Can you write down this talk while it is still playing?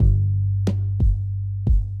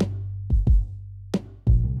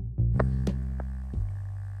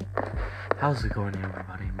How's it going,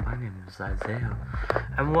 everybody? My name is Isaiah,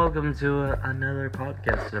 and welcome to another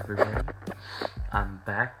podcast, everybody. I'm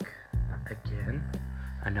back again.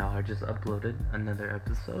 I know I just uploaded another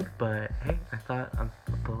episode, but hey, I thought I'm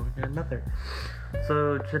uploading another.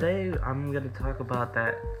 So today I'm gonna talk about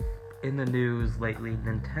that in the news lately.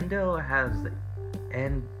 Nintendo has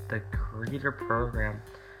ended the creator program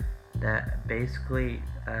that basically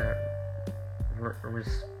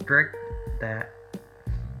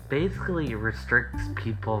restricts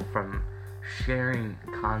people from sharing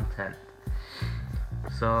content.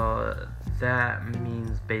 So that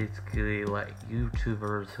means basically like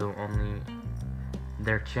YouTubers who only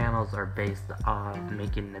their channels are based on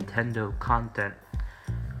making Nintendo content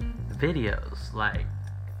videos, like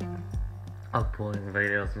uploading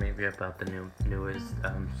videos maybe about the newest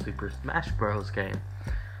Super Smash Bros. Game.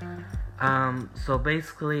 So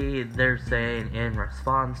basically they're saying in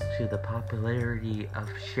response to the popularity of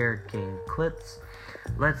shared game clips,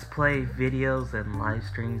 let's play videos and live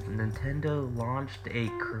streams, Nintendo launched a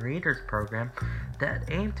creators program that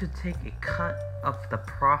aimed to take a cut of the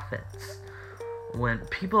profits. When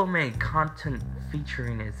people made content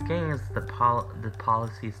featuring its games, the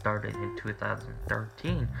policy started in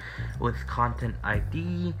 2013 with Content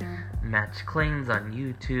ID, match claims on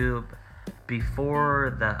YouTube,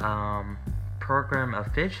 before the program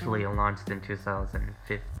officially launched in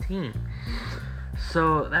 2015.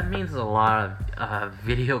 So that means a lot of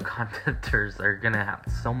video contenters are gonna have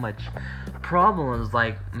so much problems.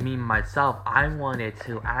 Like me myself, I wanted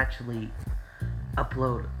to actually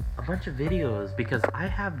upload a bunch of videos because I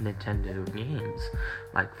have Nintendo games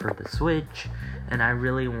like for the Switch, and I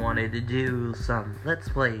really wanted to do some Let's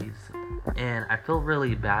Plays, and I feel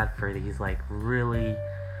really bad for these like really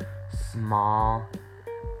small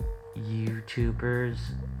YouTubers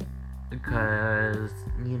because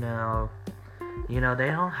you know they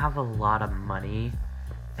don't have a lot of money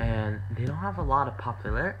and they don't have a lot of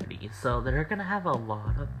popularity, so they're gonna have a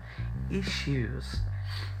lot of issues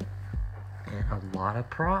and a lot of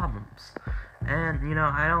problems. And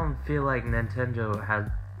I don't feel like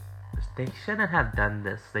they shouldn't have done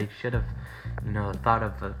this. They should have thought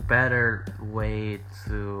of a better way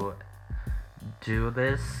to do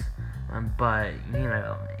this, but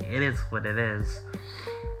it is what it is.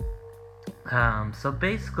 So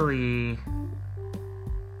basically,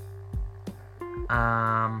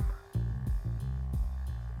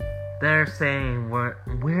 they're saying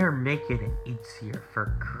we're making it easier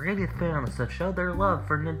for creative fans to show their love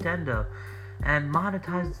for Nintendo and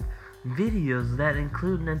monetize videos that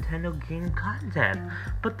include Nintendo game content.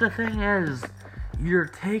 But the thing is, you're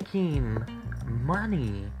taking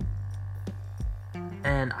money,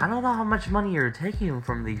 and I don't know how much money you're taking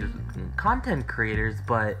from these content creators,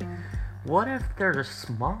 but what if they're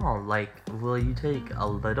small? Like, will you take a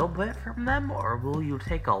little bit from them, or will you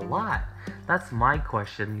take a lot? That's my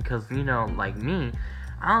question, because, like me,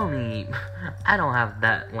 I don't have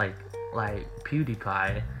that, like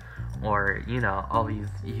PewDiePie, or, all these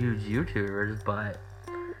huge YouTubers, but,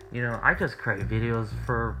 I just create videos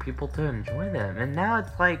for people to enjoy them, and now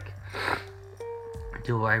it's like,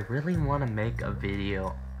 do I really want to make a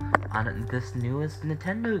video on this newest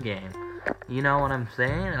Nintendo game? You know what I'm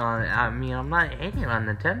saying? I mean, I'm not hating on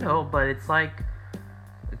Nintendo, but it's like,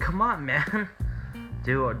 come on, man.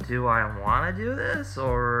 Do I want to do this,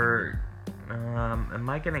 or am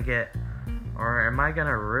I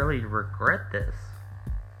gonna really regret this?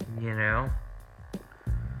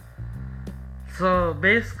 So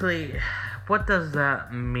basically, what does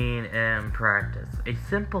that mean in practice? A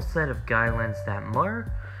simple set of guidelines that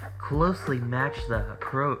more closely match the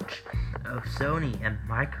approach of Sony and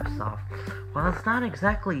Microsoft. While it's not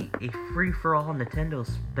exactly a free-for-all, Nintendo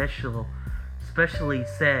specifically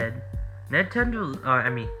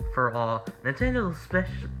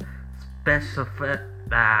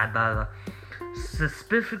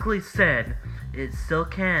said it still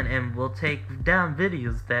can and will take down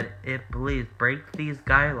videos that it believes break these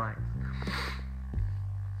guidelines.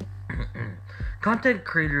 Content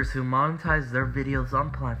creators who monetize their videos on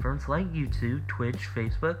platforms like YouTube, Twitch,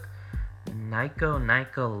 Facebook, Nico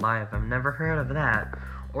Live, I've never heard of that,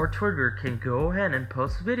 or Twitter can go ahead and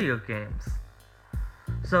post video games.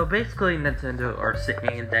 So basically Nintendo are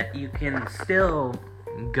saying that you can still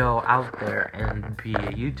go out there and be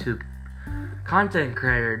a YouTube content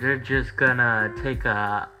creator. They're just gonna take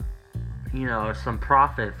some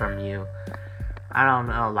profit from you. I don't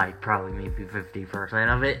know, like probably maybe 50%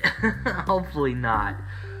 of it. Hopefully not.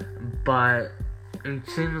 But it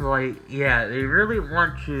seems like, yeah, they really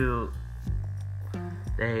want you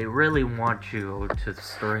to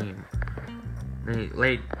stream.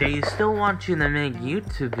 They still want you to make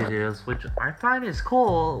YouTube videos, which I find is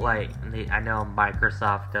cool. Like, I know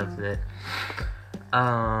Microsoft does it.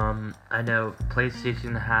 I know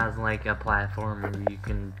PlayStation has like a platform where you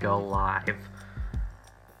can go live,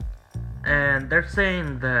 and they're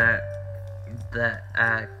saying that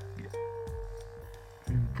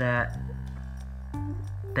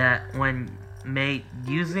when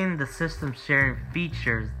using the system sharing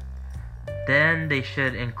features, then they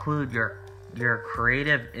should include your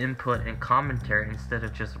creative input and commentary instead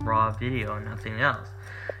of just raw video and nothing else.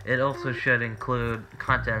 It also should include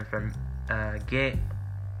content from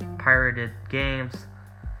pirated games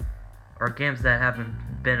or games that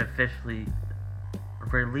haven't been officially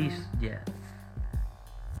released yet.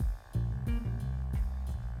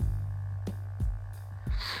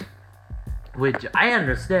 Which I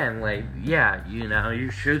understand, like, yeah, you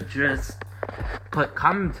should just put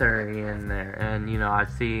commentary in there. And,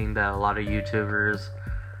 I've seen that a lot of YouTubers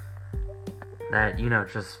that,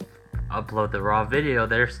 just upload the raw video,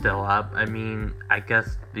 they're still up. I mean, I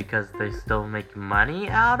guess because they still make money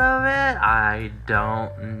out of it? I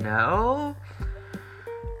don't know.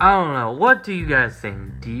 What do you guys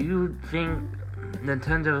think? Do you think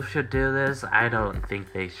Nintendo should do this? I don't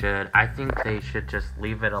think they should. I think they should just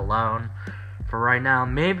leave it alone for right now.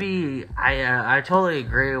 Maybe I totally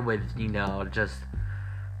agree with, just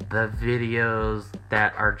the videos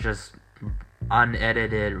that are just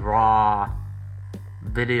unedited, raw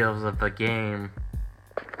videos of the game,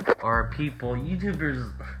 or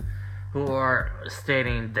YouTubers who are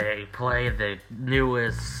stating they play the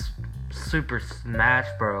newest Super Smash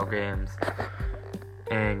Bros. Games,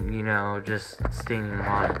 and, just stating a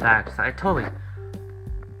lot of facts. I totally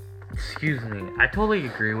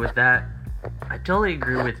agree with that. I totally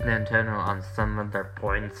agree with Nintendo on some of their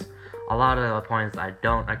points. A lot of the points I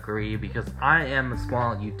don't agree, because I am a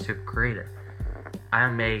small YouTube creator. I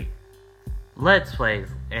make Let's Plays,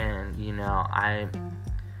 and, I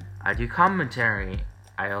do commentary.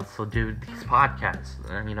 I also do these podcasts,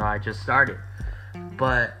 and, I just started.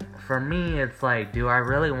 But for me, it's like, do I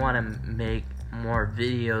really want to make more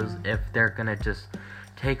videos if they're gonna just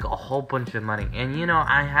take a whole bunch of money? And,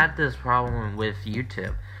 I had this problem with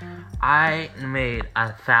YouTube. I made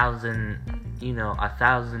 1,000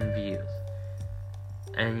 views.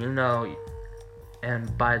 And,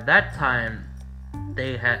 and by that time,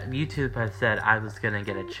 YouTube had said I was gonna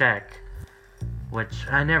get a check, which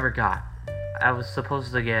I never got. I was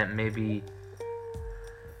supposed to get maybe,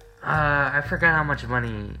 I forgot how much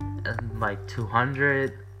money, like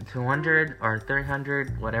 200 or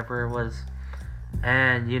 300, whatever it was.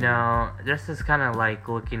 And, this is kind of like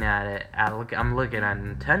looking at it, I'm looking at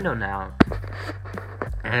Nintendo now,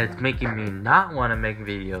 and it's making me not want to make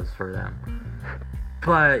videos for them.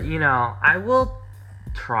 But, I will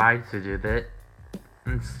try to do that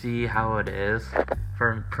and see how it is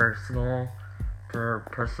for personal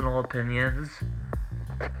opinions.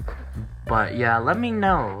 But yeah, let me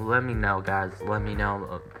know, guys. Let me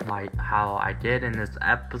know how I did in this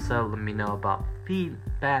episode. Let me know about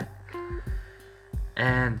feedback.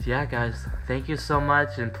 And yeah, guys, thank you so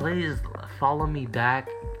much, and please follow me back.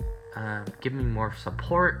 Give me more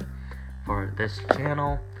support for this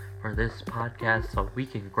channel, for this podcast, so we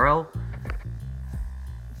can grow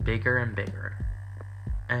bigger and bigger.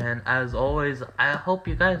 And as always, I hope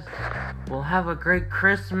you guys will have a great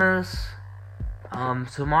Christmas.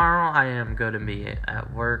 Tomorrow I am going to be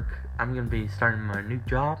at work. I'm going to be starting my new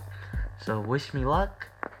job. So wish me luck,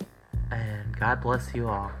 and God bless you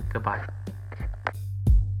all. Goodbye.